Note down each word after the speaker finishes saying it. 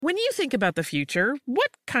When you think about the future, what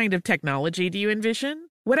kind of technology do you envision?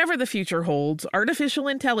 Whatever the future holds, artificial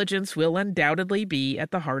intelligence will undoubtedly be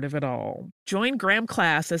at the heart of it all. Join Graham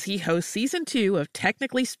Class as he hosts Season 2 of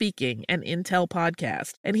Technically Speaking, an Intel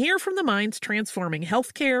podcast, and hear from the minds transforming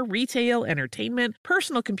healthcare, retail, entertainment,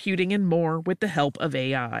 personal computing, and more with the help of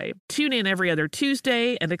AI. Tune in every other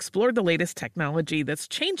Tuesday and explore the latest technology that's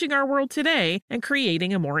changing our world today and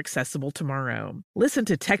creating a more accessible tomorrow. Listen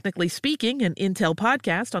to Technically Speaking, an Intel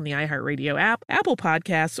podcast on the iHeartRadio app, Apple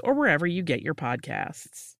Podcasts, or wherever you get your podcasts.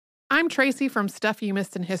 I'm Tracy from Stuff You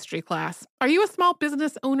Missed in History Class. Are you a small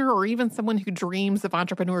business owner or even someone who dreams of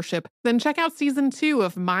entrepreneurship? Then check out Season 2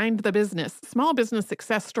 of Mind the Business, small business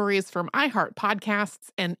success stories from iHeart Podcasts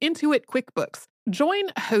and Intuit QuickBooks. Join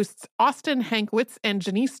hosts Austin Hankwitz and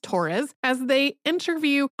Janice Torres as they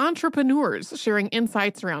interview entrepreneurs sharing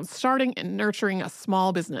insights around starting and nurturing a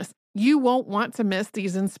small business. You won't want to miss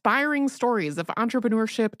these inspiring stories of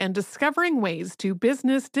entrepreneurship and discovering ways to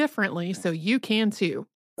business differently so you can too.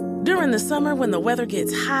 During the summer when the weather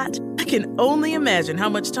gets hot, I can only imagine how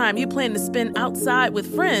much time you plan to spend outside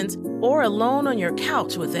with friends or alone on your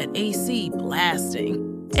couch with that AC blasting.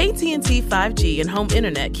 AT&T 5G and home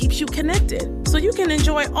internet keeps you connected, so you can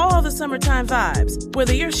enjoy all the summertime vibes.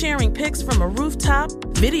 Whether you're sharing pics from a rooftop,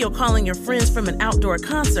 video calling your friends from an outdoor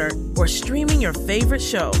concert, or streaming your favorite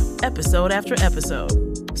show, episode after episode.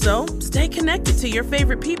 So, stay connected to your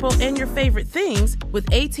favorite people and your favorite things with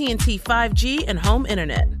AT&T 5G and home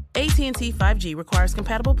internet. AT&T 5G requires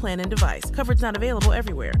compatible plan and device. Coverage not available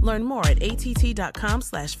everywhere. Learn more at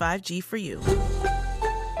att.com/5G for you.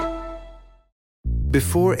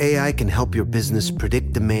 Before AI can help your business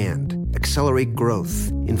predict demand, accelerate growth,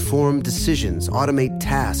 inform decisions, automate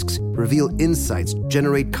tasks, reveal insights,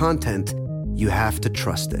 generate content, you have to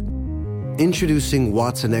trust it. Introducing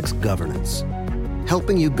watsonx Governance,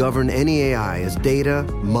 helping you govern any AI as data,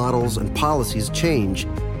 models, and policies change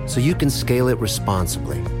so you can scale it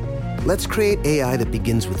responsibly. Let's create AI that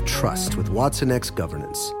begins with trust with watsonx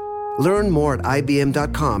Governance. Learn more at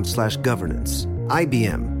ibm.com/governance.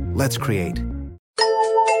 IBM. Let's create.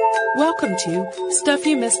 Welcome to Stuff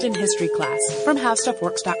You Missed in History Class from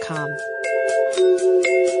HowStuffWorks.com.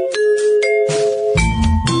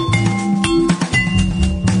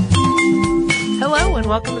 Hello and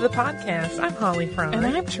welcome to the podcast. I'm Holly Fry. And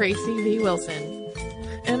I'm Tracy V. Wilson.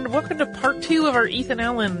 And welcome to part 2 of our Ethan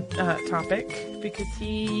Allen topic, because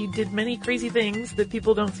he did many crazy things that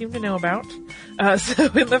people don't seem to know about. So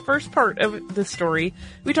in the first part of the story,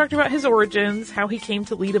 we talked about his origins, how he came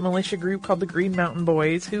to lead a militia group called the Green Mountain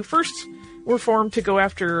Boys, who first were formed to go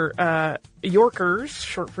after Yorkers,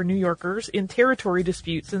 short for New Yorkers, in territory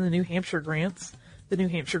disputes in the New Hampshire Grants. The New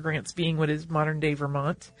Hampshire Grants being what is modern-day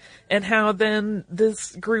Vermont, and how then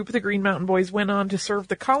this group, the Green Mountain Boys, went on to serve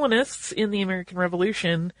the colonists in the American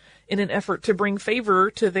Revolution in an effort to bring favor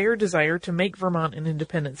to their desire to make Vermont an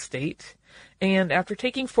independent state. And after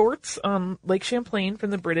taking forts on Lake Champlain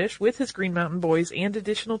from the British with his Green Mountain Boys and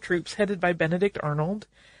additional troops headed by Benedict Arnold,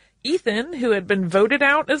 Ethan, who had been voted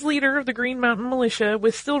out as leader of the Green Mountain Militia,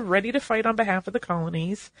 was still ready to fight on behalf of the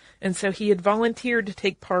colonies, and so he had volunteered to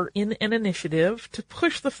take part in an initiative to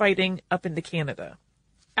push the fighting up into Canada.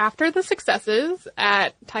 After the successes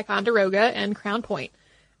at Ticonderoga and Crown Point,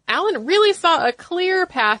 Allen really saw a clear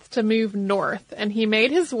path to move north, and he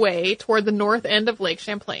made his way toward the north end of Lake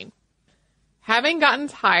Champlain. Having gotten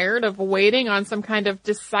tired of waiting on some kind of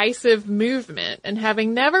decisive movement and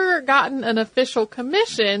having never gotten an official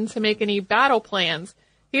commission to make any battle plans,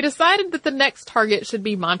 he decided that the next target should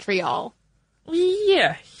be Montreal.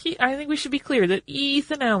 Yeah, I think we should be clear that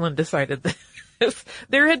Ethan Allen decided this.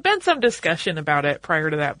 There had been some discussion about it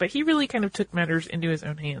prior to that, but he really kind of took matters into his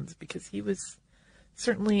own hands because he was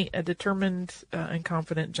certainly a determined and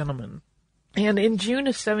confident gentleman. And in June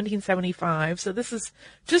of 1775, so this is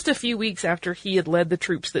just a few weeks after he had led the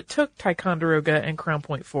troops that took Ticonderoga and Crown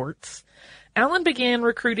Point forts, Allen began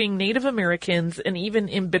recruiting Native Americans and even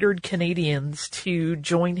embittered Canadians to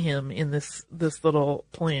join him in this little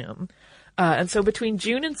plan. And so between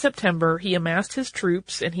June and September, he amassed his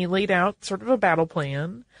troops and he laid out sort of a battle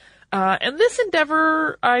plan. And this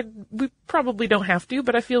endeavor, we probably don't have to,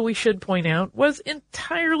 but I feel we should point out, was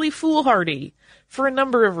entirely foolhardy for a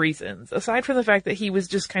number of reasons. Aside from the fact that he was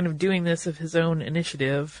just kind of doing this of his own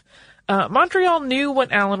initiative, Montreal knew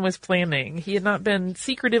what Allen was planning. He had not been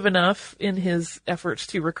secretive enough in his efforts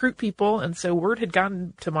to recruit people, and so word had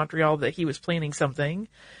gotten to Montreal that he was planning something.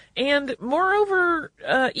 And moreover,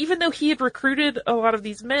 even though he had recruited a lot of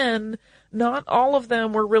these men, not all of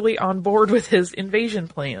them were really on board with his invasion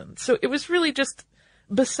plan. So it was really just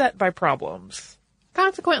beset by problems.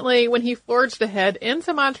 Consequently, when he forged ahead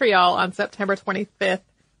into Montreal on September 25th,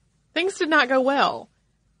 things did not go well.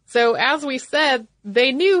 So as we said,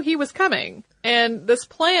 they knew he was coming, and this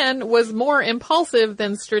plan was more impulsive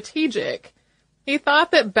than strategic. He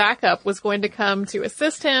thought that backup was going to come to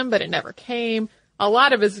assist him, but it never came. A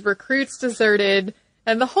lot of his recruits deserted,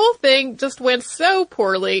 and the whole thing just went so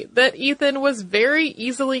poorly that Ethan was very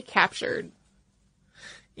easily captured.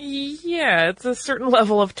 Yeah, it's a certain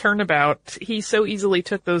level of turnabout. He so easily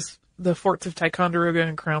took the forts of Ticonderoga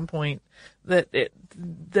and Crown Point that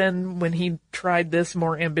then when he tried this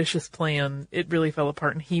more ambitious plan, it really fell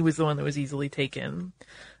apart, and he was the one that was easily taken.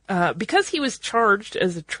 Because he was charged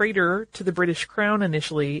as a traitor to the British Crown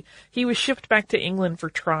initially, he was shipped back to England for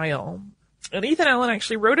trial. And Ethan Allen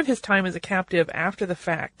actually wrote of his time as a captive after the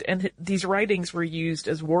fact, and these writings were used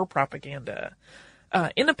as war propaganda.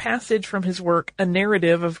 In a passage from his work, A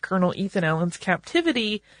Narrative of Colonel Ethan Allen's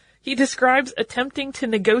Captivity, he describes attempting to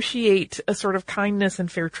negotiate a sort of kindness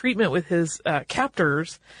and fair treatment with his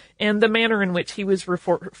captors, and the manner in which he was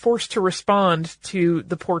forced to respond to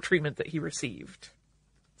the poor treatment that he received.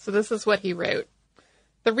 So this is what he wrote.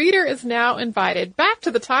 The reader is now invited back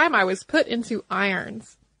to the time I was put into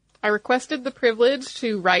irons. I requested the privilege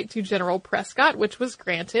to write to General Prescott, which was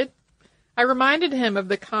granted. I reminded him of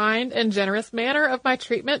the kind and generous manner of my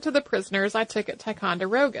treatment to the prisoners I took at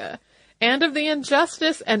Ticonderoga, and of the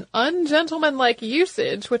injustice and ungentlemanlike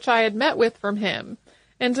usage which I had met with from him,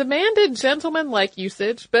 and demanded gentlemanlike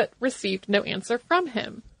usage, but received no answer from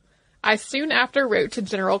him. I soon after wrote to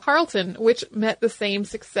General Carleton, which met the same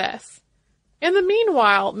success. In the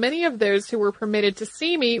meanwhile, many of those who were permitted to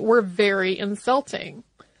see me were very insulting.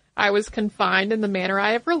 I was confined in the manner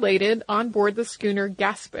I have related on board the schooner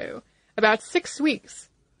Gaspo, about 6 weeks,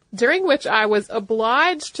 during which I was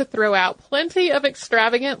obliged to throw out plenty of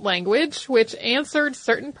extravagant language which answered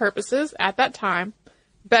certain purposes at that time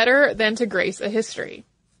better than to grace a history.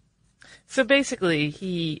 So basically,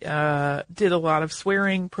 he did a lot of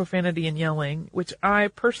swearing, profanity, and yelling, which I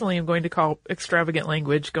personally am going to call extravagant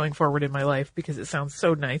language going forward in my life because it sounds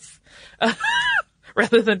so nice,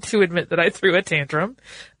 rather than to admit that I threw a tantrum.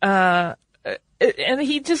 And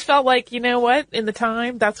he just felt like, you know what, in the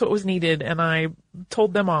time, that's what was needed, and I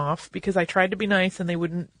told them off because I tried to be nice and they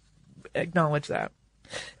wouldn't acknowledge that.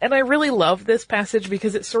 And I really love this passage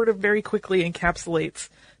because it sort of very quickly encapsulates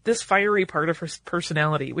this fiery part of his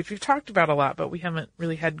personality, which we've talked about a lot, but we haven't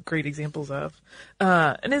really had great examples of.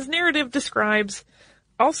 And his narrative describes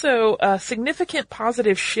also a significant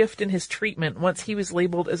positive shift in his treatment once he was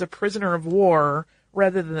labeled as a prisoner of war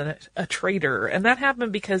rather than a traitor. And that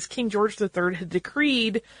happened because King George III had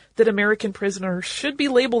decreed that American prisoners should be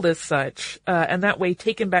labeled as such, and that way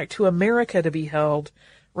taken back to America to be held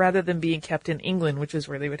rather than being kept in England, which is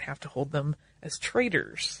where they would have to hold them as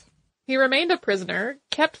traitors. He remained a prisoner,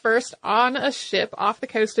 kept first on a ship off the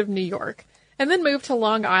coast of New York, and then moved to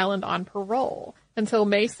Long Island on parole until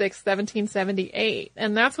May 6, 1778,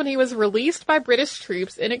 and that's when he was released by British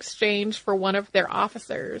troops in exchange for one of their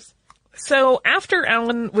officers. So after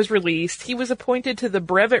Allen was released, he was appointed to the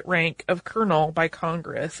brevet rank of colonel by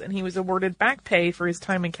Congress, and he was awarded back pay for his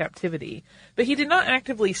time in captivity. But he did not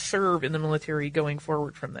actively serve in the military going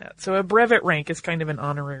forward from that. So a brevet rank is kind of an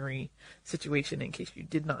honorary situation, in case you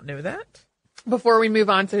did not know that. Before we move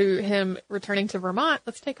on to him returning to Vermont,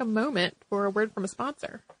 let's take a moment for a word from a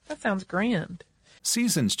sponsor. That sounds grand.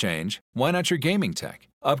 Seasons change. Why not your gaming tech?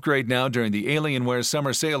 Upgrade now during the Alienware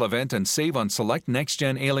Summer Sale event and save on select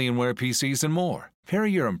next-gen Alienware PCs and more. Pair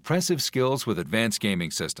your impressive skills with advanced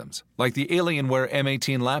gaming systems, like the Alienware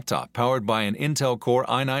M18 laptop powered by an Intel Core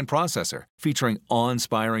i9 processor, featuring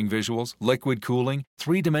awe-inspiring visuals, liquid cooling,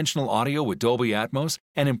 three-dimensional audio with Dolby Atmos,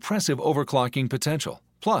 and impressive overclocking potential.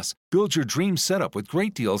 Plus, build your dream setup with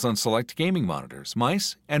great deals on select gaming monitors,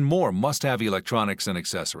 mice, and more must-have electronics and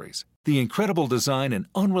accessories. The incredible design and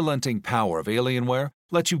unrelenting power of Alienware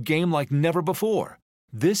lets you game like never before.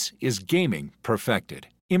 This is gaming perfected.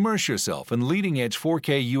 Immerse yourself in leading-edge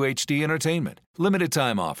 4K UHD entertainment. Limited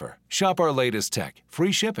time offer. Shop our latest tech.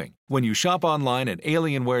 Free shipping. When you shop online at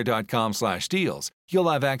alienware.com/deals, you'll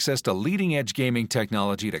have access to leading-edge gaming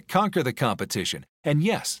technology to conquer the competition. And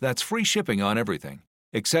yes, that's free shipping on everything.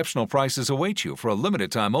 Exceptional prices await you for a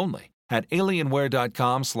limited time only at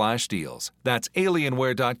alienware.com/deals. That's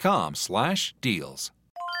alienware.com/deals.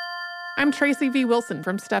 I'm Tracy V. Wilson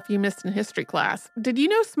from Stuff You Missed in History Class. Did you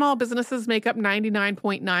know small businesses make up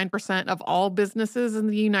 99.9% of all businesses in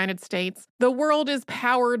the United States? The world is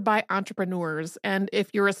powered by entrepreneurs, and if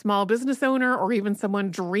you're a small business owner or even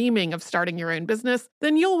someone dreaming of starting your own business,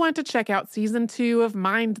 then you'll want to check out Season 2 of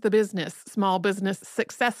Mind the Business, small business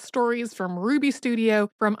success stories from Ruby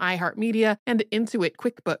Studio, from iHeartMedia, and Intuit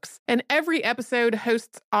QuickBooks. And every episode,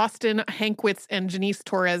 hosts Austin Hankwitz and Janice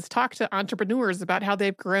Torres talk to entrepreneurs about how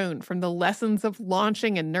they've grown from the lessons of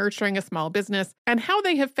launching and nurturing a small business and how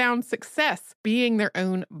they have found success being their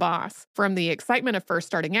own boss. From the excitement of first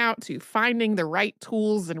starting out to finding the right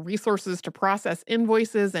tools and resources to process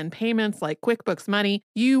invoices and payments like QuickBooks Money,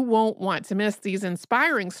 you won't want to miss these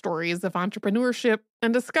inspiring stories of entrepreneurship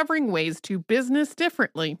and discovering ways to business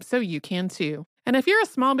differently so you can too. And if you're a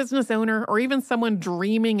small business owner or even someone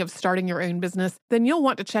dreaming of starting your own business, then you'll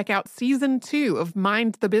want to check out Season 2 of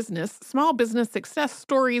Mind the Business, small business success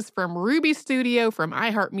stories from Ruby Studio, from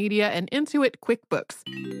iHeartMedia, and Intuit QuickBooks.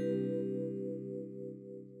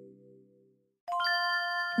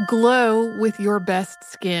 Glow with your best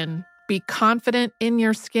skin. Be confident in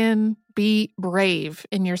your skin. Be brave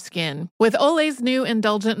in your skin. With Olay's new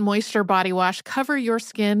Indulgent Moisture Body Wash, cover your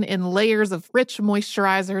skin in layers of rich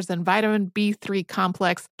moisturizers and vitamin B3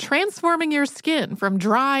 complex, transforming your skin from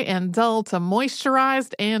dry and dull to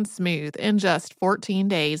moisturized and smooth in just 14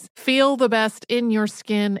 days. Feel the best in your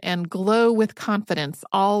skin and glow with confidence,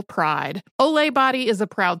 all pride. Olay Body is a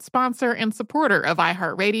proud sponsor and supporter of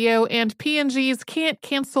iHeartRadio and P&G's Can't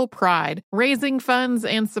Cancel Pride, raising funds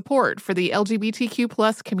and support for the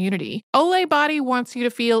LGBTQ+ community. Olay Body wants you to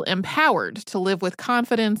feel empowered to live with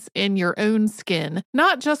confidence in your own skin,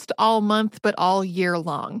 not just all month, but all year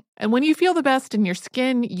long. And when you feel the best in your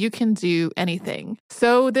skin, you can do anything.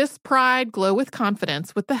 So this pride, glow with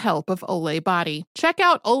confidence with the help of Olay Body. Check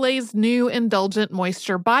out Olay's new Indulgent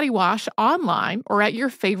Moisture Body Wash online or at your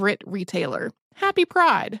favorite retailer. Happy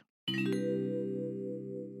Pride!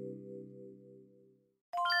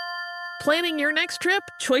 Planning your next trip?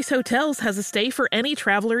 Choice Hotels has a stay for any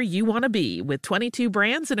traveler you want to be, with 22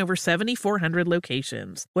 brands and over 7,400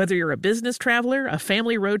 locations. Whether you're a business traveler, a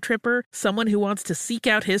family road tripper, someone who wants to seek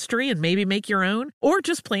out history and maybe make your own, or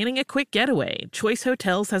just planning a quick getaway, Choice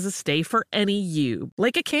Hotels has a stay for any you.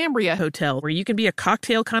 Like a Cambria Hotel, where you can be a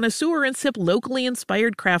cocktail connoisseur and sip locally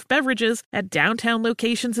inspired craft beverages at downtown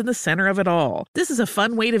locations in the center of it all. This is a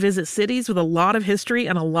fun way to visit cities with a lot of history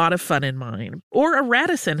and a lot of fun in mind. Or a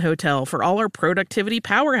Radisson Hotel, for all our productivity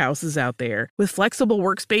powerhouses out there. With flexible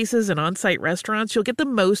workspaces and on-site restaurants, you'll get the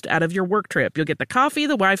most out of your work trip. You'll get the coffee,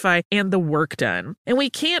 the Wi-Fi, and the work done. And we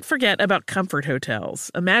can't forget about Comfort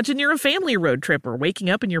Hotels. Imagine you're a family road tripper, waking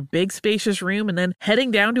up in your big spacious room and then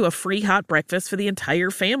heading down to a free hot breakfast for the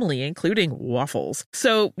entire family, including waffles.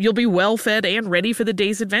 So you'll be well fed and ready for the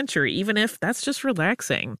day's adventure, even if that's just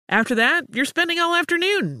relaxing. After that, you're spending all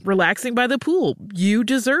afternoon relaxing by the pool. You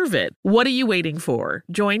deserve it. What are you waiting for?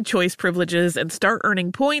 Join Choice Privileges and start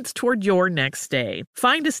earning points toward your next stay.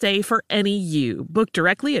 Find a stay for any you. Book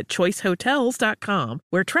directly at choicehotels.com,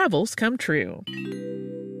 where travels come true.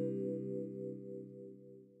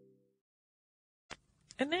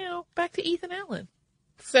 And now, back to Ethan Allen.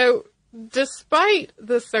 So, despite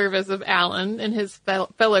the service of Allen and his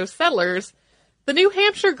fellow settlers, the New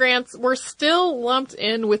Hampshire grants were still lumped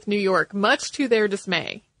in with New York, much to their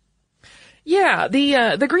dismay. Yeah,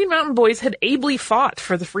 the Green Mountain Boys had ably fought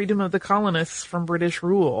for the freedom of the colonists from British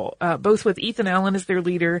rule, both with Ethan Allen as their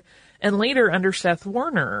leader and later under Seth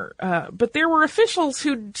Warner. But there were officials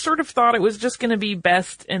who sort of thought it was just going to be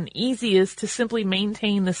best and easiest to simply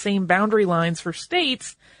maintain the same boundary lines for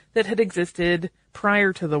states that had existed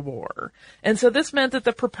prior to the war. And so this meant that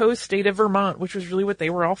the proposed state of Vermont, which was really what they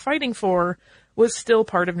were all fighting for, was still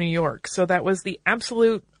part of New York. So that was the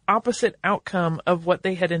absolute opposite outcome of what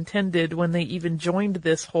they had intended when they even joined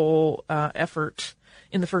this whole effort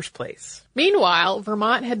in the first place. Meanwhile,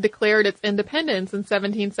 Vermont had declared its independence in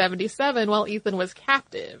 1777 while Ethan was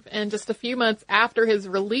captive, and just a few months after his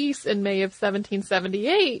release in May of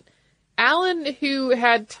 1778, Allen, who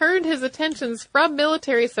had turned his attentions from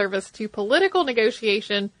military service to political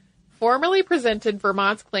negotiation, formally presented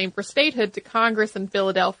Vermont's claim for statehood to Congress in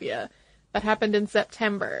Philadelphia. That happened in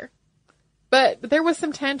September. But there was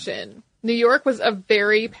some tension. New York was a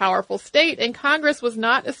very powerful state, and Congress was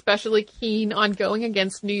not especially keen on going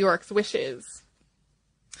against New York's wishes.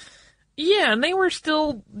 Yeah, and they were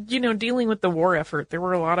still, dealing with the war effort. There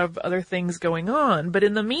were a lot of other things going on. But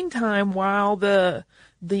in the meantime, while the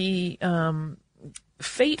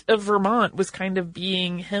fate of Vermont was kind of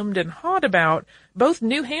being hemmed and hawed about, both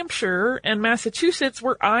New Hampshire and Massachusetts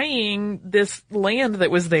were eyeing this land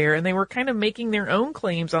that was there, and they were kind of making their own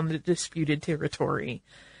claims on the disputed territory.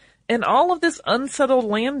 And all of this unsettled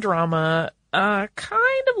land drama kind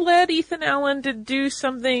of led Ethan Allen to do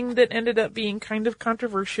something that ended up being kind of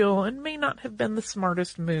controversial and may not have been the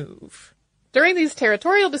smartest move. During these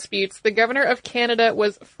territorial disputes, the governor of Canada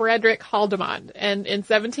was Frederick Haldimand, and in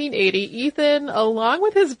 1780, Ethan, along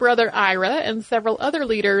with his brother Ira and several other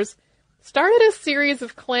leaders, started a series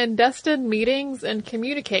of clandestine meetings and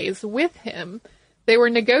communiques with him. They were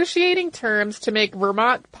negotiating terms to make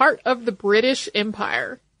Vermont part of the British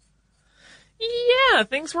Empire. Yeah,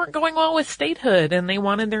 things weren't going well with statehood, and they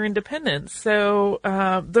wanted their independence. So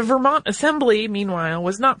the Vermont Assembly, meanwhile,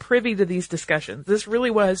 was not privy to these discussions. This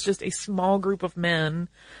really was just a small group of men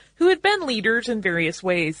who had been leaders in various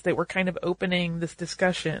ways that were kind of opening this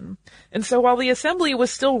discussion. And so while the Assembly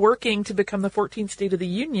was still working to become the 14th state of the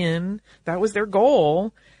Union, that was their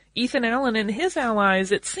goal, Ethan Allen and his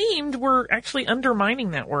allies, it seemed, were actually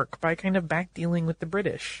undermining that work by kind of backdealing with the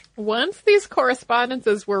British. Once these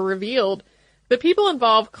correspondences were revealed, the people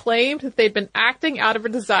involved claimed that they'd been acting out of a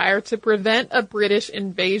desire to prevent a British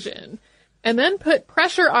invasion, and then put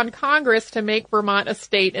pressure on Congress to make Vermont a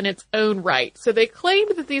state in its own right. So they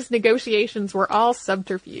claimed that these negotiations were all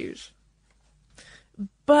subterfuge.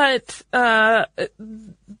 But the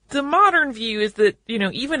modern view is that,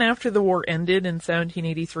 even after the war ended in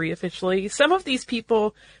 1783 officially, some of these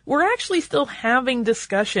people were actually still having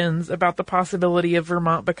discussions about the possibility of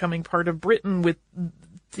Vermont becoming part of Britain with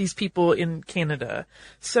these people in Canada.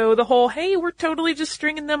 So the whole, hey, we're totally just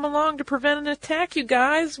stringing them along to prevent an attack, you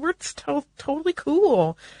guys. We're totally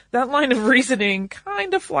cool. That line of reasoning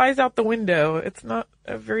kind of flies out the window. It's not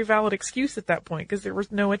a very valid excuse at that point because there was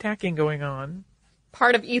no attacking going on.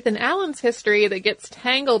 Part of Ethan Allen's history that gets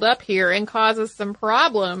tangled up here and causes some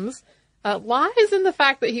problems lies in the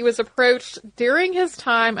fact that he was approached during his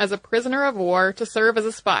time as a prisoner of war to serve as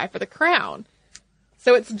a spy for the crown.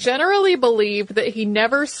 So it's generally believed that he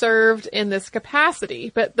never served in this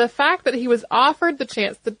capacity, but the fact that he was offered the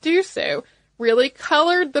chance to do so really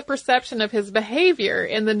colored the perception of his behavior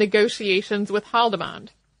in the negotiations with Haldimand.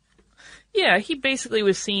 Yeah, he basically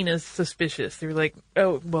was seen as suspicious. They were like,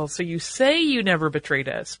 oh, well, so you say you never betrayed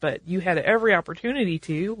us, but you had every opportunity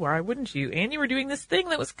to. Why wouldn't you? And you were doing this thing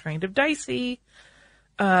that was kind of dicey.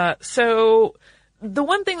 So the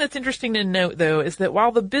one thing that's interesting to note, though, is that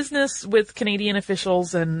while the business with Canadian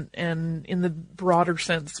officials and in the broader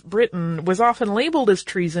sense, Britain, was often labeled as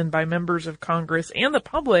treason by members of Congress and the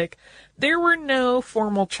public, there were no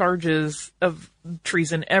formal charges of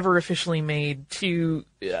treason ever officially made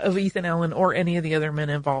of Ethan Allen or any of the other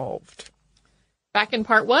men involved. Back in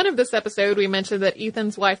part 1 of this episode, we mentioned that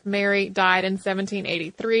Ethan's wife, Mary, died in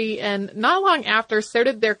 1783, and not long after, so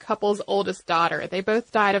did their couple's oldest daughter. They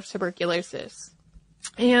both died of tuberculosis.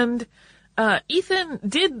 And Ethan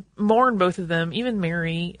did mourn both of them, even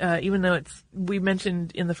Mary, even though we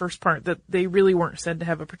mentioned in the first part that they really weren't said to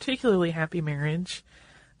have a particularly happy marriage.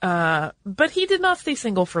 But he did not stay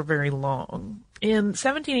single for very long. In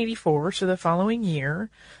 1784, so the following year,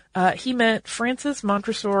 he met Frances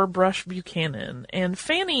Montresor Brush Buchanan, and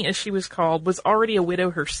Fanny, as she was called, was already a widow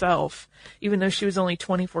herself, even though she was only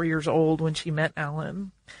 24 years old when she met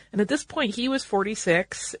Allen. And at this point, he was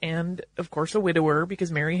 46, and, of course, a widower,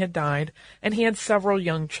 because Mary had died, and he had several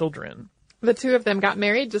young children. The two of them got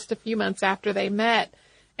married just a few months after they met.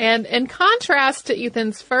 And in contrast to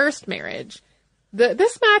Ethan's first marriage,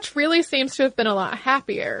 this match really seems to have been a lot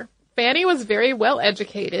happier. Fanny was very well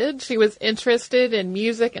educated. She was interested in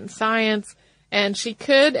music and science, and she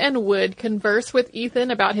could and would converse with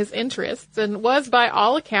Ethan about his interests, and was, by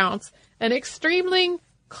all accounts, an extremely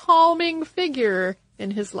calming figure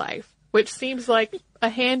in his life, which seems like a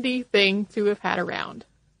handy thing to have had around.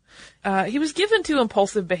 He was given to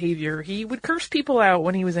impulsive behavior. He would curse people out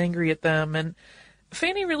when he was angry at them, and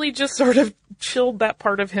Fanny really just sort of chilled that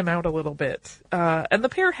part of him out a little bit. And the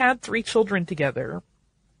pair had 3 children together.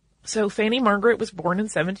 So Fanny Margaret was born in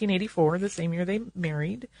 1784, the same year they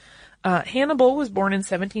married. Hannibal was born in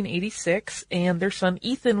 1786, and their son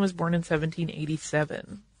Ethan was born in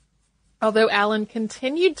 1787. Although Allen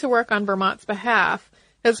continued to work on Vermont's behalf,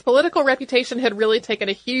 his political reputation had really taken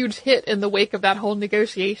a huge hit in the wake of that whole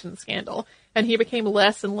negotiation scandal, and he became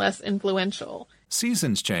less and less influential.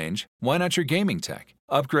 Seasons change. Why not your gaming tech?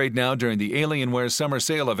 Upgrade now during the Alienware Summer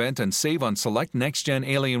Sale event and save on select next-gen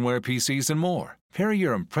Alienware PCs and more. Pair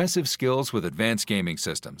your impressive skills with advanced gaming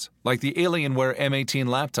systems, like the Alienware M18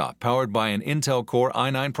 laptop powered by an Intel Core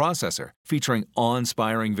i9 processor, featuring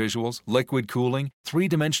awe-inspiring visuals, liquid cooling,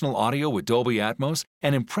 three-dimensional audio with Dolby Atmos,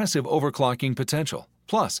 and impressive overclocking potential.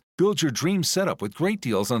 Plus, build your dream setup with great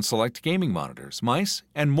deals on select gaming monitors, mice,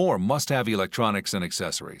 and more must-have electronics and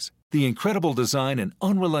accessories. The incredible design and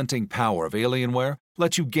unrelenting power of Alienware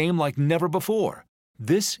let you game like never before.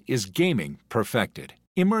 This is gaming perfected.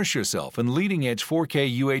 Immerse yourself in leading-edge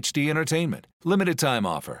 4K UHD entertainment. Limited time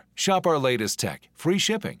offer. Shop our latest tech. Free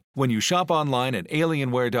shipping. When you shop online at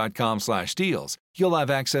alienware.com/deals, you'll have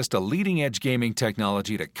access to leading-edge gaming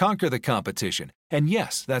technology to conquer the competition. And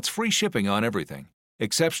yes, that's free shipping on everything.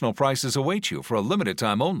 Exceptional prices await you for a limited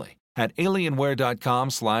time only at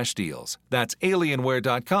alienware.com/deals. That's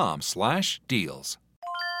alienware.com/deals.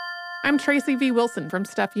 I'm Tracy V. Wilson from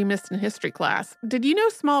Stuff You Missed in History Class. Did you know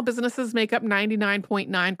small businesses make up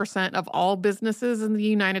 99.9% of all businesses in the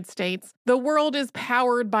United States? The world is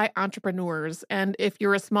powered by entrepreneurs, and if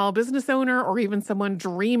you're a small business owner or even someone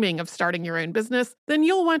dreaming of starting your own business, then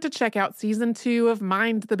you'll want to check out Season 2 of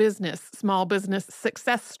Mind the Business, Small Business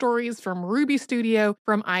Success Stories from Ruby Studio,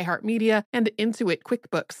 from iHeartMedia, and Intuit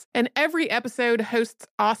QuickBooks. And every episode, hosts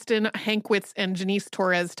Austin Hankwitz and Janice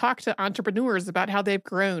Torres talk to entrepreneurs about how they've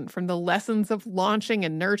grown from the lessons of launching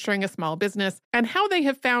and nurturing a small business and how they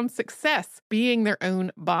have found success being their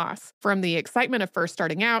own boss. From the excitement of first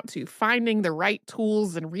starting out to finding the right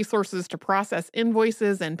tools and resources to process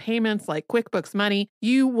invoices and payments like QuickBooks Money,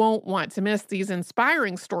 you won't want to miss these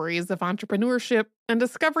inspiring stories of entrepreneurship and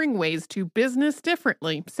discovering ways to business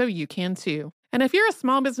differently so you can too. And if you're a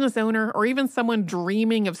small business owner or even someone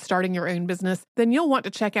dreaming of starting your own business, then you'll want to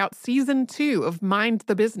check out Season 2 of Mind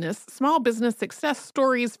the Business, Small Business Success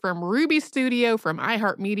Stories from Ruby Studio, from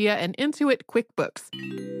iHeartMedia, and Intuit QuickBooks.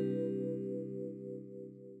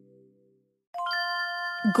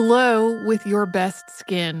 Glow with your best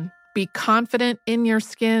skin. Be confident in your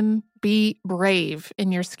skin. Be brave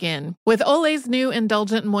in your skin. With Olay's new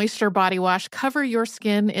Indulgent Moisture Body Wash, cover your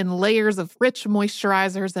skin in layers of rich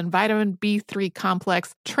moisturizers and vitamin B3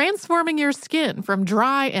 complex, transforming your skin from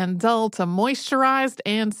dry and dull to moisturized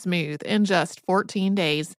and smooth in just 14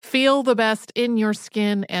 days. Feel the best in your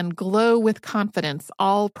skin and glow with confidence,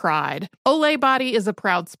 all pride. Olay Body is a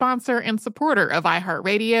proud sponsor and supporter of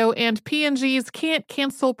iHeartRadio and P&G's Can't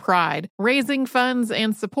Cancel Pride, raising funds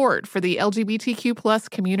and support for the LGBTQ+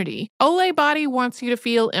 community. Olay Body wants you to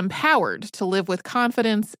feel empowered to live with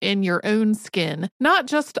confidence in your own skin, not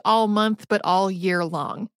just all month, but all year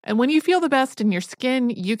long. And when you feel the best in your skin,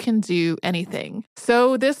 you can do anything.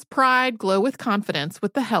 So this pride, glow with confidence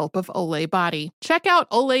with the help of Olay Body. Check out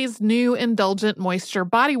Olay's new Indulgent Moisture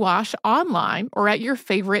Body Wash online or at your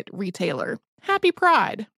favorite retailer. Happy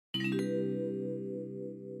Pride!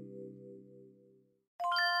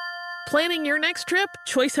 Planning your next trip?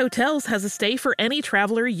 Choice Hotels has a stay for any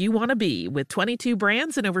traveler you want to be, with 22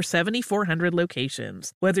 brands and over 7,400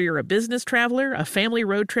 locations. Whether you're a business traveler, a family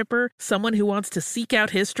road tripper, someone who wants to seek out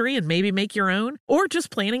history and maybe make your own, or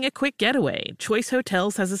just planning a quick getaway, Choice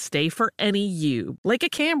Hotels has a stay for any you. Like a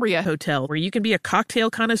Cambria Hotel, where you can be a cocktail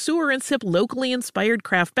connoisseur and sip locally inspired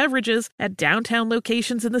craft beverages at downtown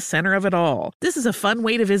locations in the center of it all. This is a fun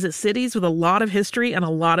way to visit cities with a lot of history and a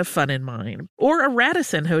lot of fun in mind. Or a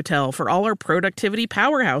Radisson Hotel for all our productivity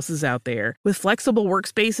powerhouses out there. With flexible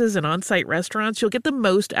workspaces and on-site restaurants, you'll get the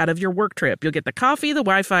most out of your work trip. You'll get the coffee, the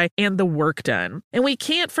Wi-Fi, and the work done. And we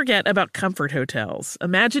can't forget about Comfort Hotels.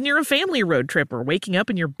 Imagine you're a family road tripper, waking up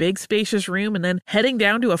in your big spacious room and then heading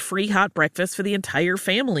down to a free hot breakfast for the entire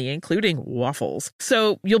family, including waffles.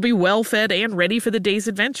 So you'll be well fed and ready for the day's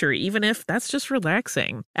adventure, even if that's just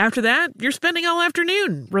relaxing. After that, you're spending all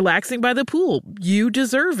afternoon relaxing by the pool. You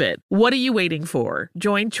deserve it. What are you waiting for?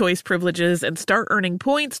 Join Choice Privileges and start earning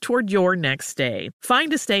points toward your next stay.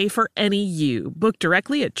 Find a stay for any you. Book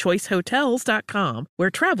directly at choicehotels.com, where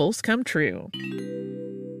travels come true.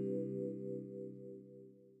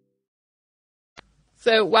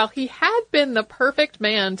 So while he had been the perfect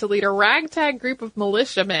man to lead a ragtag group of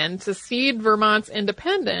militiamen to cede Vermont's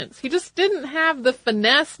independence, he just didn't have the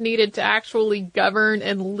finesse needed to actually govern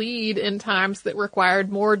and lead in times that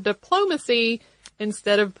required more diplomacy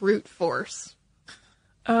instead of brute force.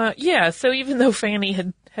 So even though Fanny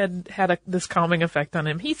had this calming effect on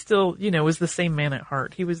him, he still, was the same man at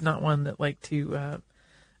heart. He was not one that liked to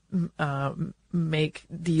make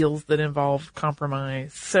deals that involved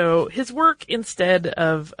compromise. So his work, instead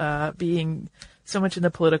of being so much in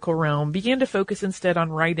the political realm, began to focus instead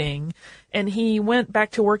on writing, and he went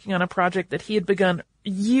back to working on a project that he had begun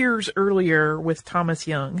years earlier with Thomas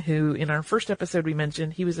Young, who in our first episode we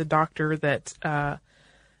mentioned, he was a doctor that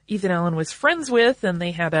Ethan Allen was friends with, and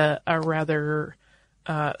they had a rather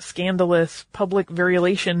scandalous public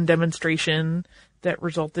variolation demonstration that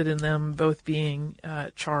resulted in them both being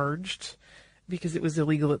charged because it was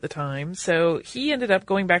illegal at the time. So he ended up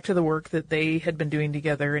going back to the work that they had been doing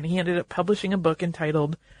together, and he ended up publishing a book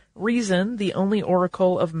entitled Reason, the Only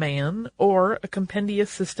Oracle of Man, or A Compendious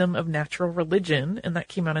System of Natural Religion, and that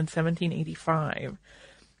came out in 1785.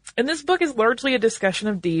 And this book is largely a discussion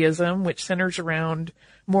of deism, which centers around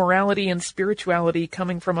morality and spirituality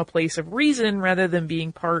coming from a place of reason rather than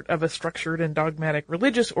being part of a structured and dogmatic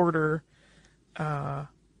religious order.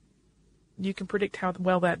 You can predict how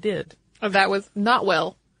well that did. Oh, that was not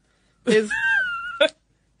well.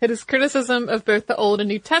 His criticism of both the Old and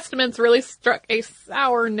New Testaments really struck a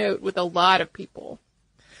sour note with a lot of people.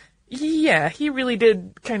 Yeah, he really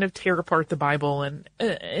did kind of tear apart the Bible,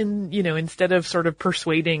 and you know, instead of sort of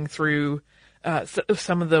persuading through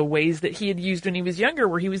some of the ways that he had used when he was younger,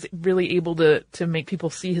 where he was really able to make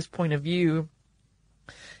people see his point of view,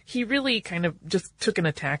 he really kind of just took an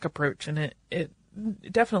attack approach, and it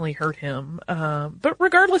definitely hurt him. But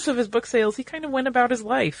regardless of his book sales, he kind of went about his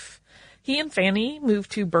life. He and Fanny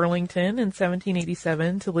moved to Burlington in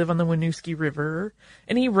 1787 to live on the Winooski River,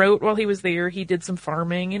 and he wrote while he was there. He did some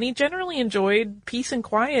farming, and he generally enjoyed peace and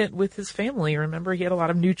quiet with his family. Remember, he had a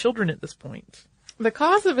lot of new children at this point. The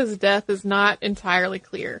cause of his death is not entirely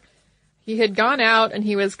clear. He had gone out and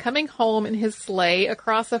he was coming home in his sleigh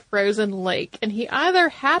across a frozen lake, and he either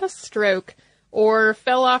had a stroke or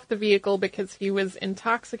fell off the vehicle because he was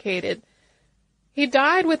intoxicated. He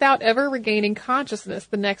died without ever regaining consciousness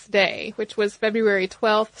the next day, which was February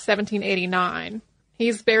 12th, 1789.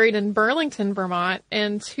 He's buried in Burlington, Vermont,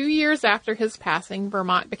 and 2 years after his passing,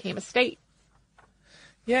 Vermont became a state.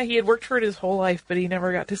 Yeah, he had worked for it his whole life, but he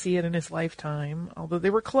never got to see it in his lifetime, although they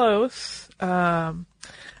were close.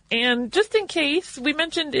 And just in case, we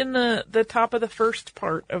mentioned in the top of the first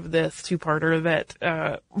part of this two-parter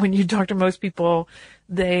that when you talk to most people,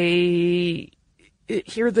 they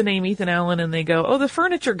hear the name Ethan Allen and they go, oh, the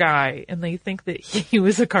furniture guy, and they think that he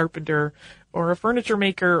was a carpenter or a furniture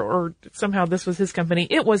maker, or somehow this was his company.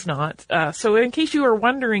 It was not. So in case you are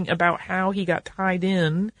wondering about how he got tied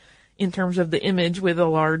in terms of the image with a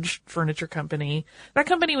large furniture company, that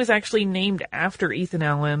company was actually named after Ethan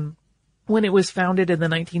Allen when it was founded in the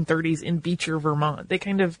 1930s in Beecher, Vermont. They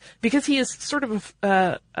kind of, because he is sort of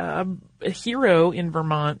a hero in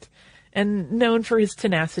Vermont and known for his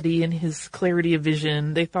tenacity and his clarity of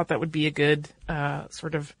vision, they thought that would be a good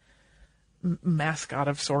sort of mascot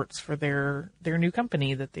of sorts for their new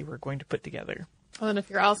company that they were going to put together. Well, and if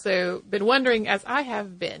you're also been wondering, as I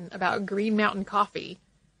have been, about Green Mountain Coffee,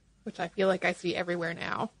 which I feel like I see everywhere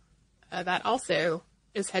now, that also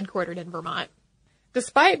is headquartered in Vermont.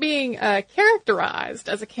 Despite being characterized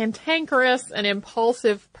as a cantankerous and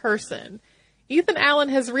impulsive person, Ethan Allen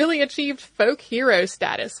has really achieved folk hero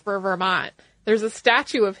status for Vermont. There's a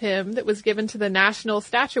statue of him that was given to the National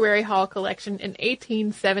Statuary Hall collection in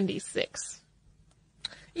 1876.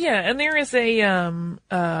 Yeah, and there is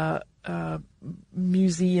a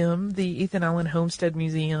museum, the Ethan Allen Homestead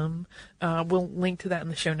Museum. We'll link to that in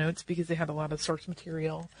the show notes because they had a lot of source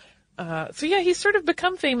material. So yeah, he's sort of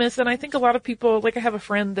become famous, and I think a lot of people, like I have a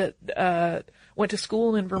friend that went to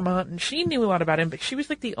school in Vermont, and she knew a lot about him, but she was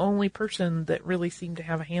like the only person that really seemed to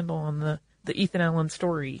have a handle on the Ethan Allen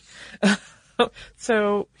story.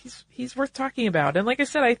 So he's worth talking about. And like I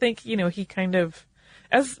said, I think, you know, he kind of,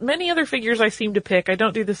 as many other figures I seem to pick, I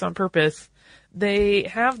don't do this on purpose, they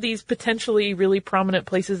have these potentially really prominent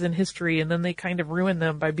places in history, and then they kind of ruin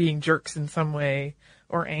them by being jerks in some way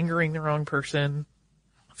or angering the wrong person,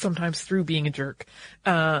 sometimes through being a jerk.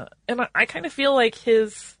 And I kind of feel like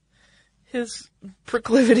his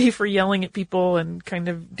proclivity for yelling at people and kind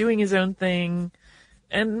of doing his own thing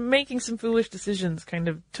and making some foolish decisions kind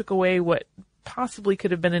of took away what possibly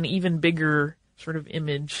could have been an even bigger sort of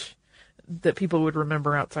image that people would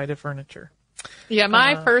remember outside of furniture. Yeah,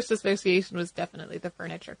 my first association was definitely the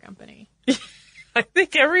furniture company. I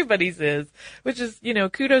think everybody's is, which is, you know,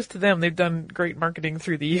 kudos to them. They've done great marketing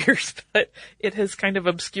through the years, but it has kind of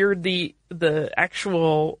obscured the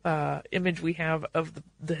actual image we have of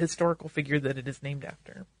the historical figure that it is named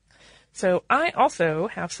after. So I also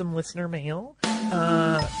have some listener mail.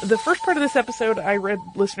 The first part of this episode, I read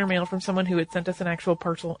listener mail from someone who had sent us an actual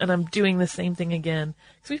parcel, and I'm doing the same thing again.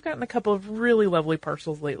 So we've gotten a couple of really lovely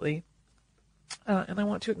parcels lately. And I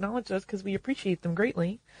want to acknowledge those because we appreciate them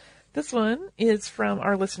greatly. This one is from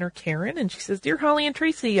our listener, Karen, and she says, Dear Holly and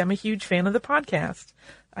Tracy, I'm a huge fan of the podcast.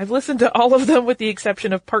 I've listened to all of them with the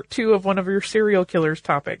exception of part 2 of one of your serial killers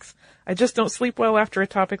topics. I just don't sleep well after a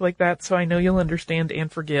topic like that, so I know you'll understand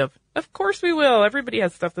and forgive. Of course we will. Everybody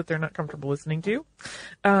has stuff that they're not comfortable listening to.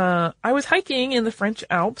 I was hiking in the French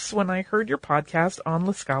Alps when I heard your podcast on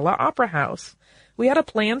La Scala Opera House. We had a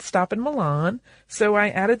planned stop in Milan, so I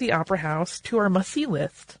added the Opera House to our must-see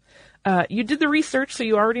list. You did the research, so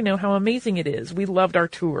you already know how amazing it is. We loved our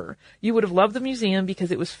tour. You would have loved the museum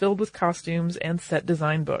because it was filled with costumes and set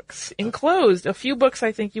design books. Enclosed, a few books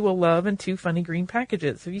I think you will love and 2 funny green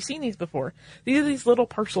packages. Have you seen these before? These are these little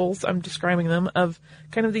parcels, I'm describing them, of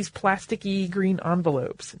kind of these plasticky green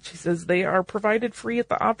envelopes. She says they are provided free at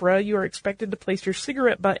the opera. You are expected to place your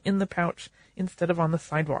cigarette butt in the pouch instead of on the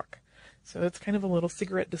sidewalk. So it's kind of a little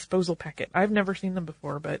cigarette disposal packet. I've never seen them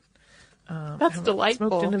before, but that's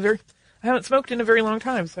delightful. I haven't smoked in a very long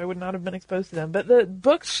time, so I would not have been exposed to them. But the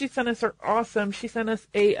books she sent us are awesome. She sent us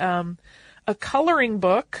a coloring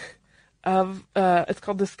book of, it's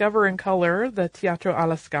called Discover in Color, the Teatro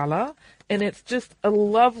alla Scala. And it's just a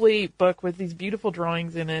lovely book with these beautiful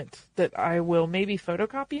drawings in it that I will maybe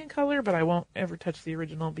photocopy in color, but I won't ever touch the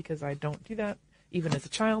original because I don't do that. Even as a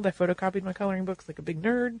child, I photocopied my coloring books like a big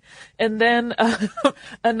nerd. And then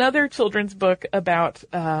another children's book about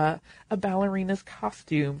a ballerina's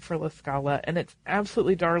costume for La Scala. And it's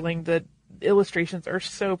absolutely darling. The illustrations are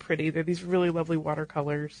so pretty. They're these really lovely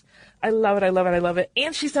watercolors. I love it, I love it, I love it.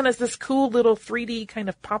 And she sent us this cool little 3D kind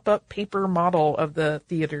of pop-up paper model of the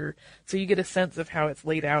theater. So you get a sense of how it's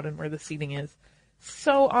laid out and where the seating is.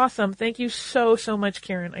 So awesome. Thank you so much,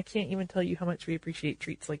 Karen. I can't even tell you how much we appreciate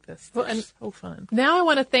treats like this. Well, and so fun. Now I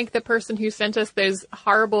want to thank the person who sent us those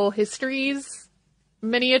Horrible Histories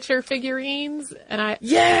miniature figurines. And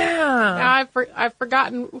I've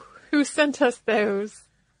forgotten who sent us those.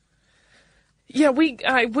 Yeah,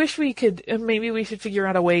 I wish we could, maybe we should figure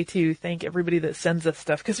out a way to thank everybody that sends us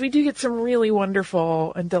stuff, because we do get some really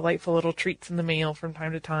wonderful and delightful little treats in the mail from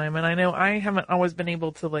time to time, and I know I haven't always been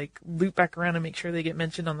able to, loop back around and make sure they get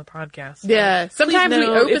mentioned on the podcast. Yeah, sometimes we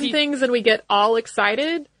open things and we get all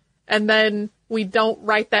excited, and then we don't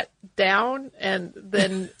write that down, and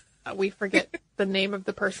then we forget the name of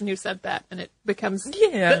the person who said that, and it becomes,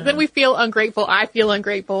 then we feel ungrateful. I feel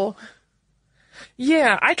ungrateful.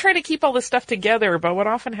 Yeah, I try to keep all this stuff together, but what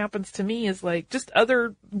often happens to me is just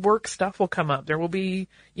other work stuff will come up. There will be,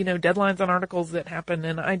 deadlines on articles that happen,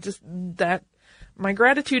 and my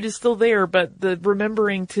gratitude is still there, but the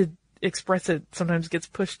remembering to express it sometimes gets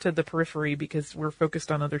pushed to the periphery because we're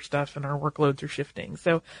focused on other stuff and our workloads are shifting.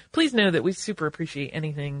 So please know that we super appreciate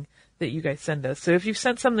anything that you guys send us. So if you've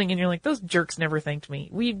sent something and you're like, those jerks never thanked me,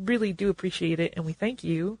 we really do appreciate it and we thank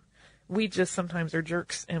you. We just sometimes are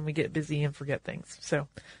jerks and we get busy and forget things. So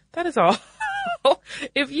that is all.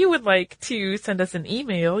 If you would like to send us an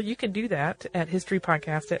email, you can do that at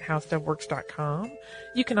historypodcast@howstuffworks.com.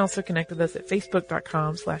 You can also connect with us at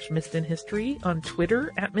facebook.com/missedinhistory, on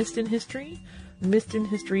Twitter @missedinhistory,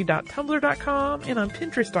 missedinhistory.tumblr.com, and on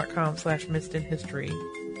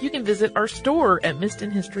pinterest.com/missedinhistory. You can visit our store at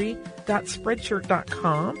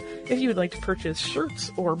missedinhistory.spreadshirt.com if you would like to purchase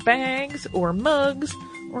shirts or bags or mugs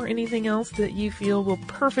or anything else that you feel will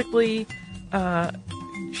perfectly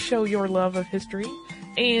show your love of history.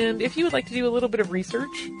 And if you would like to do a little bit of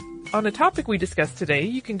research on a topic we discussed today,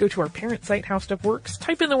 you can go to our parent site, How Stuff Works,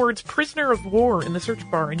 type in the words prisoner of war in the search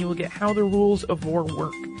bar, and you will get how the rules of war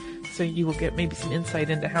work. So you will get maybe some insight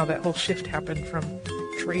into how that whole shift happened from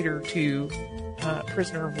traitor to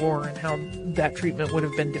prisoner of war and how that treatment would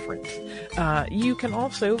have been different. You can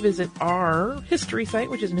also visit our history site,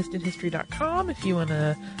 which is missedinhistory.com, if you want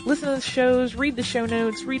to listen to the shows, read the show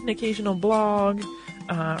notes, read an occasional blog,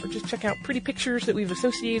 or just check out pretty pictures that we've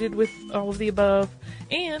associated with all of the above.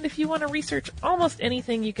 And if you want to research almost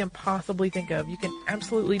anything you can possibly think of, you can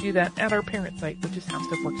absolutely do that at our parent site, which is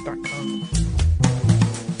howstuffworks.com.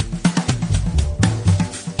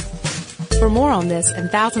 For more on this and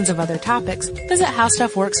thousands of other topics, visit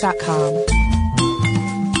howstuffworks.com.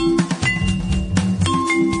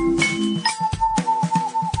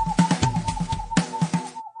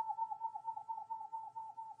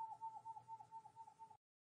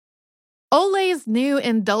 Olay's new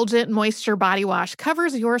Indulgent Moisture Body Wash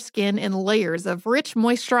covers your skin in layers of rich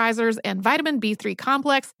moisturizers and vitamin B3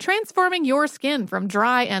 complex, transforming your skin from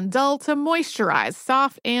dry and dull to moisturized,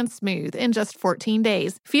 soft, and smooth in just 14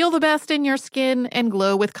 days. Feel the best in your skin and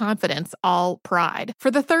glow with confidence, all pride. For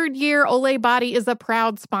the third year, Olay Body is a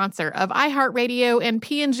proud sponsor of iHeartRadio and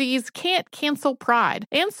P&G's Can't Cancel Pride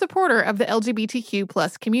and supporter of the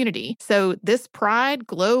LGBTQ+ community. So this pride,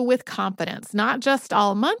 glow with confidence, not just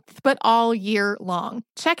all month, but all year year long.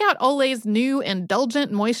 Check out Olay's new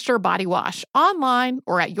Indulgent Moisture Body Wash online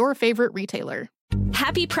or at your favorite retailer.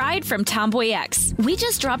 Happy Pride from Tomboy X. We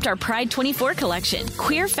just dropped our Pride 24 collection.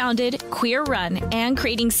 Queer founded, queer run, and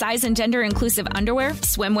creating size and gender inclusive underwear,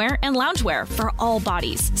 swimwear, and loungewear for all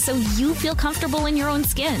bodies, so you feel comfortable in your own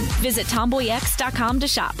skin. Visit tomboyx.com to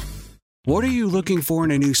shop. What are you looking for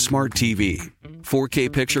in a new smart TV?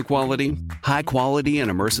 4K picture quality, high quality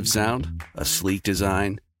and immersive sound, a sleek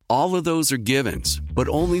design? All of those are givens, but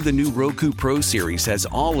only the new Roku Pro Series has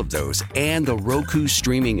all of those and the Roku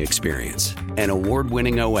streaming experience, an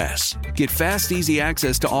award-winning OS. Get fast, easy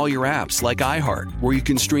access to all your apps like iHeart, where you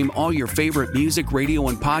can stream all your favorite music, radio,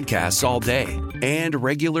 and podcasts all day, and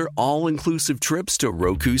regular all-inclusive trips to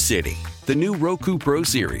Roku City. The new Roku Pro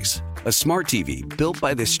Series, a smart TV built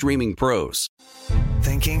by the streaming pros.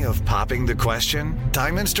 Thinking of popping the question?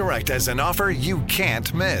 Diamonds Direct has an offer you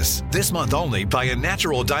can't miss. This month only, buy a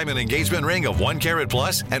natural diamond engagement ring of 1 carat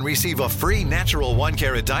plus and receive a free natural 1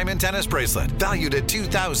 carat diamond tennis bracelet valued at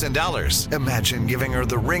 $2,000. Imagine giving her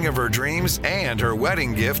the ring of her dreams and her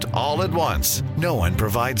wedding gift all at once. No one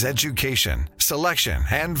provides education, selection,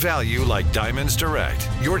 and value like Diamonds Direct.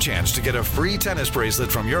 Your chance to get a free tennis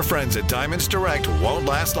bracelet from your friends at Diamonds Direct won't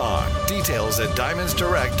last long. Details at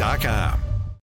diamondsdirect.com.